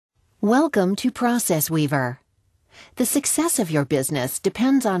Welcome to ProcessWeaver. The success of your business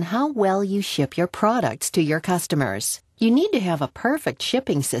depends on how well you ship your products to your customers. You need to have a perfect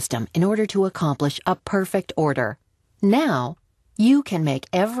shipping system in order to accomplish a perfect order. Now, you can make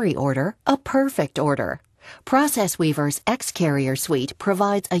every order a perfect order. ProcessWeaver's xCarrier suite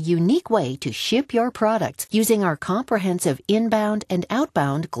provides a unique way to ship your products using our comprehensive inbound and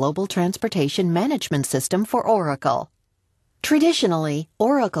outbound global transportation management system for Oracle. Traditionally,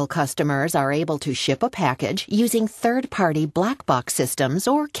 Oracle customers are able to ship a package using third-party black box systems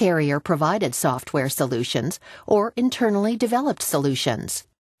or carrier-provided software solutions or internally developed solutions.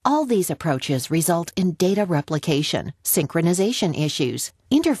 All these approaches result in data replication, synchronization issues,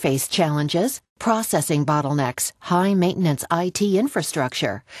 interface challenges, processing bottlenecks, high-maintenance IT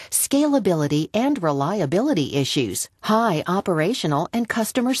infrastructure, scalability and reliability issues, high operational and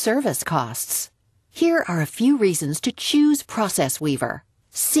customer service costs. Here are a few reasons to choose ProcessWeaver.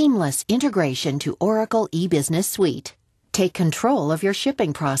 Seamless integration to Oracle eBusiness Suite. Take control of your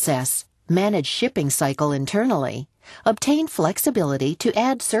shipping process. Manage shipping cycle internally. Obtain flexibility to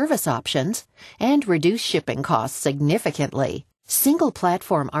add service options and reduce shipping costs significantly. Single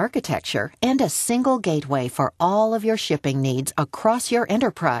platform architecture and a single gateway for all of your shipping needs across your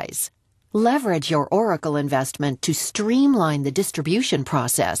enterprise. Leverage your Oracle investment to streamline the distribution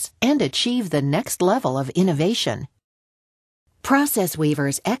process and achieve the next level of innovation.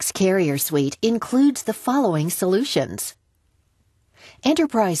 ProcessWeaver's xCarrier suite includes the following solutions.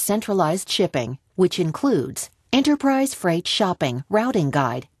 Enterprise Centralized Shipping, which includes Enterprise Freight Shopping Routing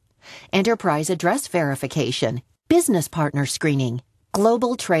Guide, Enterprise Address Verification, Business Partner Screening,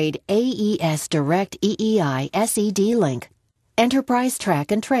 Global Trade AES Direct EEI SED Link, Enterprise Track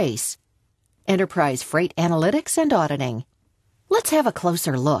and Trace, Enterprise Freight Analytics and Auditing. Let's have a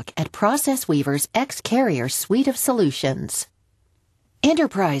closer look at ProcessWeaver's xCarrier suite of solutions.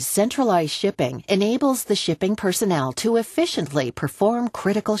 Enterprise Centralized Shipping enables the shipping personnel to efficiently perform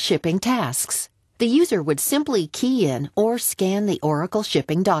critical shipping tasks. The user would simply key in or scan the Oracle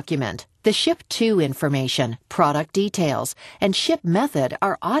shipping document. The ship to information, product details, and ship method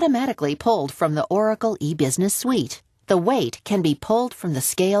are automatically pulled from the Oracle eBusiness Suite. The weight can be pulled from the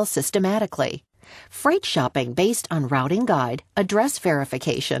scale systematically. Freight shopping based on routing guide, address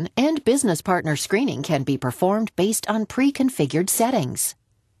verification, and business partner screening can be performed based on pre-configured settings.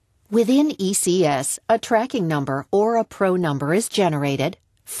 Within ECS, a tracking number or a PRO number is generated.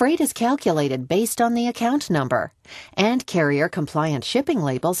 Freight is calculated based on the account number, and carrier-compliant shipping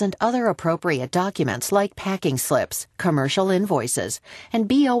labels and other appropriate documents like packing slips, commercial invoices, and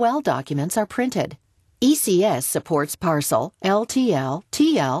BOL documents are printed. ECS supports parcel, LTL,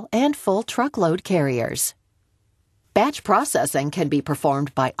 TL, and full truckload carriers. Batch processing can be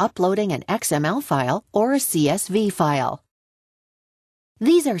performed by uploading an XML file or a CSV file.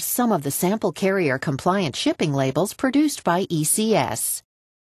 These are some of the sample carrier-compliant shipping labels produced by ECS.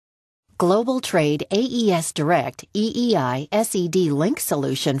 Global Trade AES Direct EEI SED Link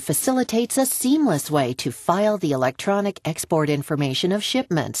solution facilitates a seamless way to file the electronic export information of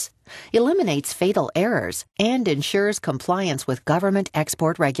shipments, eliminates fatal errors, and ensures compliance with government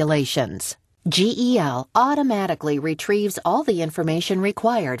export regulations. GEL automatically retrieves all the information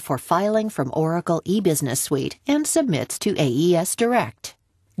required for filing from Oracle eBusiness Suite and submits to AES Direct.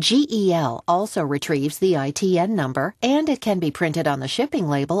 GEL also retrieves the ITN number, and it can be printed on the shipping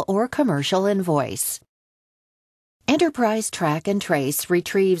label or commercial invoice. Enterprise Track and Trace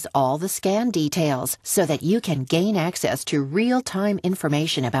retrieves all the scan details so that you can gain access to real-time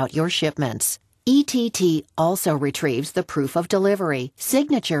information about your shipments. ETT also retrieves the proof of delivery,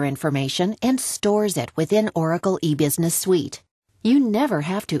 signature information, and stores it within Oracle eBusiness Suite. You never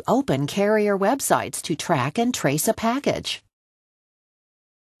have to open carrier websites to track and trace a package.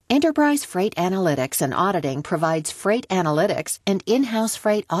 Enterprise Freight Analytics and Auditing provides freight analytics and in-house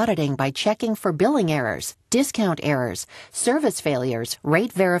freight auditing by checking for billing errors, discount errors, service failures,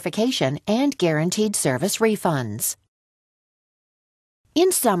 rate verification, and guaranteed service refunds.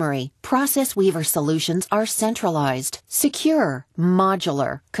 In summary, ProcessWeaver solutions are centralized, secure,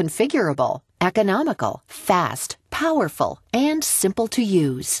 modular, configurable, economical, fast, powerful, and simple to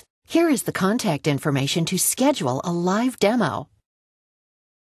use. Here is the contact information to schedule a live demo.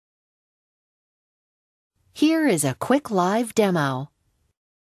 Here is a quick live demo.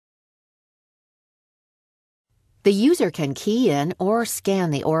 The user can key in or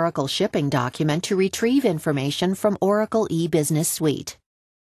scan the Oracle shipping document to retrieve information from Oracle eBusiness Suite.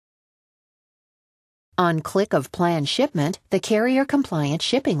 On click of Plan Shipment, the carrier-compliant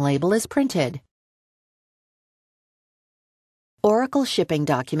shipping label is printed. Oracle shipping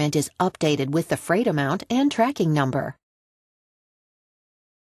document is updated with the freight amount and tracking number.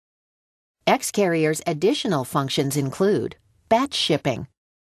 xCarrier's additional functions include batch shipping,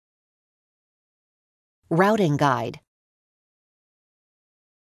 routing guide,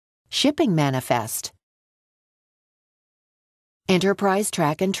 shipping manifest, enterprise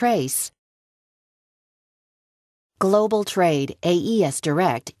track and trace, global trade AES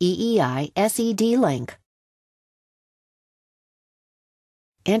Direct EEI SED link,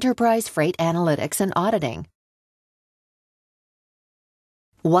 enterprise freight analytics and auditing.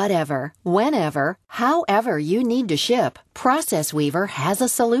 Whatever, whenever, however you need to ship, ProcessWeaver has a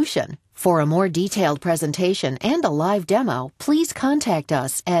solution. For a more detailed presentation and a live demo, please contact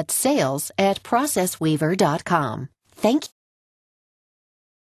us at sales@processweaver.com. Thank you.